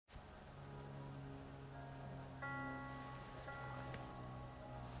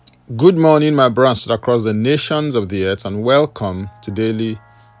Good morning, my brothers across the nations of the earth, and welcome to Daily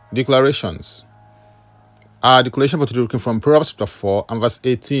Declarations. Our declaration for today is from Proverbs chapter 4 and verse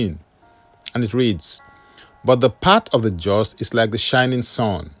 18, and it reads, "But the path of the just is like the shining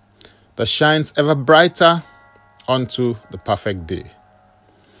sun, that shines ever brighter unto the perfect day."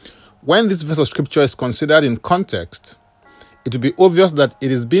 When this verse of scripture is considered in context, it will be obvious that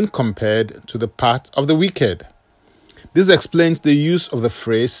it is being compared to the path of the wicked. This explains the use of the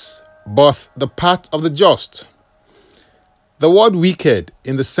phrase, "but the path of the just." The word wicked,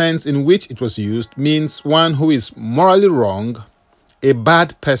 in the sense in which it was used, means one who is morally wrong, a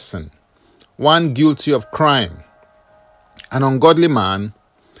bad person, one guilty of crime, an ungodly man,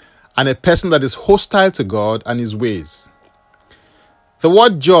 and a person that is hostile to God and his ways. The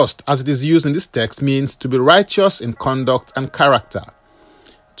word just, as it is used in this text, means to be righteous in conduct and character,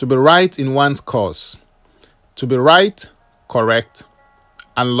 to be right in one's cause, to be right, correct,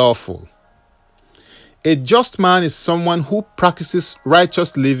 and lawful. A just man is someone who practices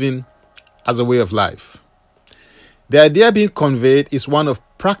righteous living as a way of life. The idea being conveyed is one of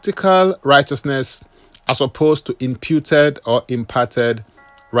practical righteousness as opposed to imputed or imparted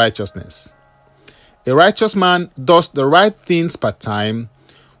righteousness. A righteous man does the right things per time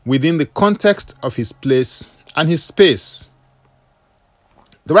within the context of his place and his space.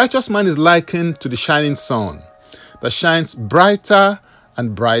 The righteous man is likened to the shining sun that shines brighter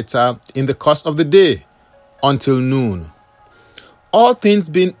and brighter in the course of the day until noon. All things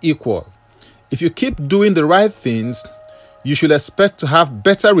being equal, if you keep doing the right things, you should expect to have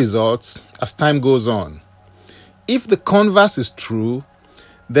better results as time goes on. If the converse is true,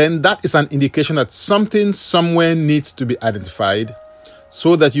 then that is an indication that something somewhere needs to be identified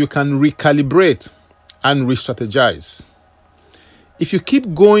so that you can recalibrate and re-strategize. If you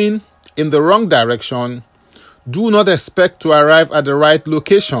keep going in the wrong direction, do not expect to arrive at the right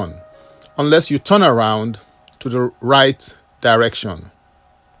location unless you turn around to the right direction.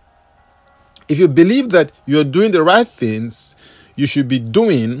 If you believe that you're doing the right things you should be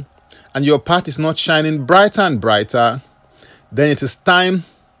doing and your path is not shining brighter and brighter, then it is time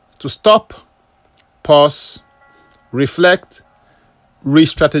to stop, pause, reflect,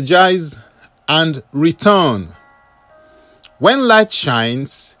 re-strategize, and return. When light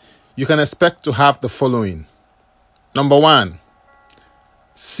shines, you can expect to have the following. Number 1,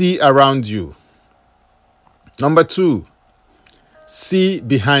 see around you. Number 2, see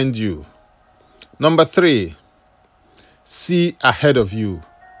behind you. Number 3, see ahead of you.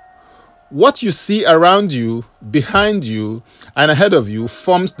 What you see around you, behind you, and ahead of you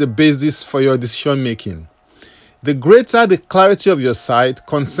forms the basis for your decision making. The greater the clarity of your sight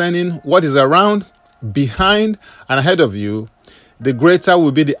concerning what is around, behind, and ahead of you, the greater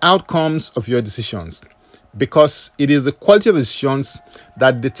will be the outcomes of your decisions, because it is the quality of decisions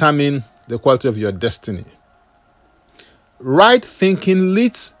that determine the quality of your destiny. Right thinking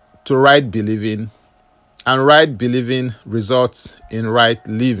leads to right believing, and right believing results in right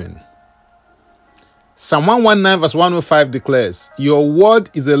living. Psalm 119 verse 105 declares, "Your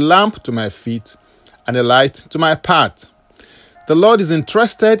word is a lamp to my feet and a light to my path." The Lord is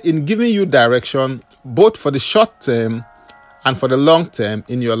interested in giving you direction both for the short term and for the long term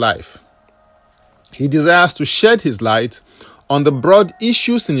in your life. He desires to shed his light on the broad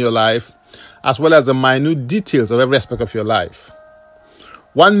issues in your life as well as the minute details of every aspect of your life.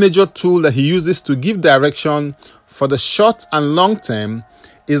 One major tool that he uses to give direction for the short and long term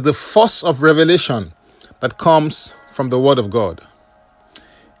is the force of revelation that comes from the Word of God.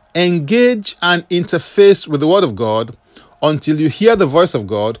 Engage and interface with the Word of God until you hear the voice of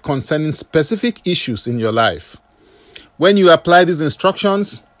God concerning specific issues in your life. When you apply these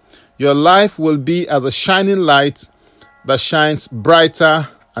instructions, your life will be as a shining light that shines brighter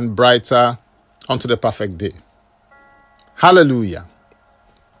and brighter unto the perfect day. Hallelujah.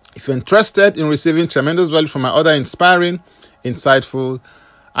 If you're interested in receiving tremendous value from my other inspiring, insightful,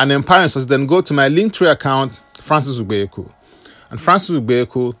 and empowering sources, then go to my Linktree account, Francis Ugbeku. And Francis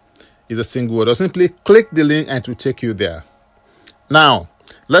Ugbeku is a single word. Or simply click the link and it will take you there. Now,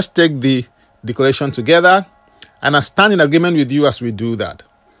 let's take the declaration together, and I stand in agreement with you as we do that.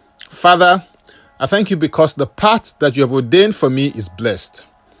 Father, I thank you because the path that you have ordained for me is blessed.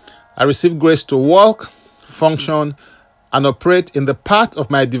 I receive grace to walk, function, and operate in the path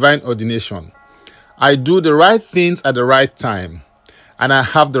of my divine ordination. I do the right things at the right time, and I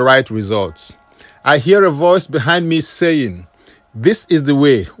have the right results. I hear a voice behind me saying, "This is the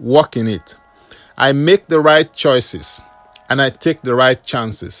way, walk in it." I make the right choices, and I take the right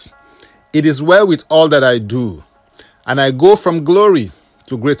chances. It is well with all that I do, and I go from glory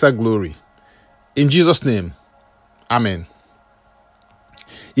to greater glory. In Jesus' name, amen.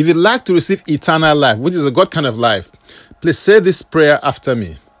 If you'd like to receive eternal life, which is a God kind of life, please say this prayer after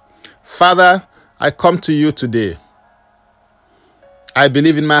me. Father, I come to you today. I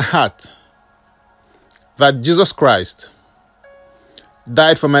believe in my heart that Jesus Christ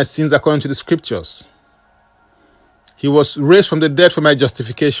died for my sins according to the scriptures. He was raised from the dead for my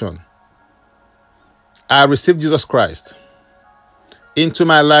justification. I receive Jesus Christ into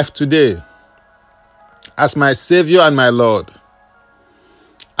my life today as my Savior and my Lord.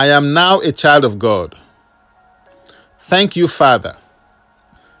 I am now a child of God. Thank you, Father.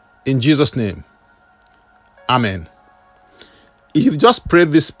 In Jesus' name, amen. If you've just prayed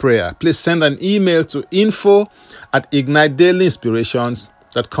this prayer, please send an email to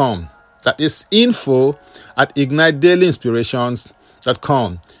info@ignitedailyinspirations.com. That is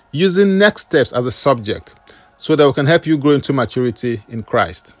info@ignitedailyinspirations.com, using next steps as a subject so that we can help you grow into maturity in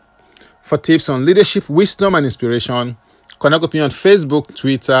Christ. For tips on leadership, wisdom, and inspiration, connect with me on Facebook,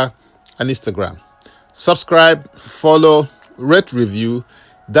 Twitter, and Instagram. Subscribe, follow, rate, review,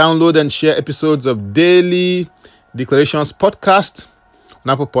 download, and share episodes of Daily Declarations podcast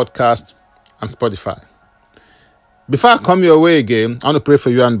on Apple Podcast and Spotify. Before I come your way again, I want to pray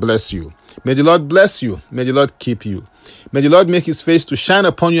for you and bless you. May the Lord bless you. May the Lord keep you. May the Lord make his face to shine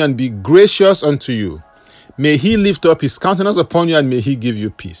upon you and be gracious unto you. May he lift up his countenance upon you and may he give you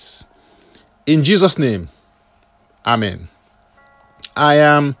peace. In Jesus' name, amen. I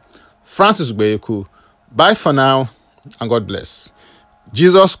am Francis Gbeyeku. Bye for now and God bless.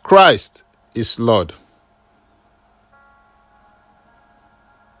 Jesus Christ is Lord.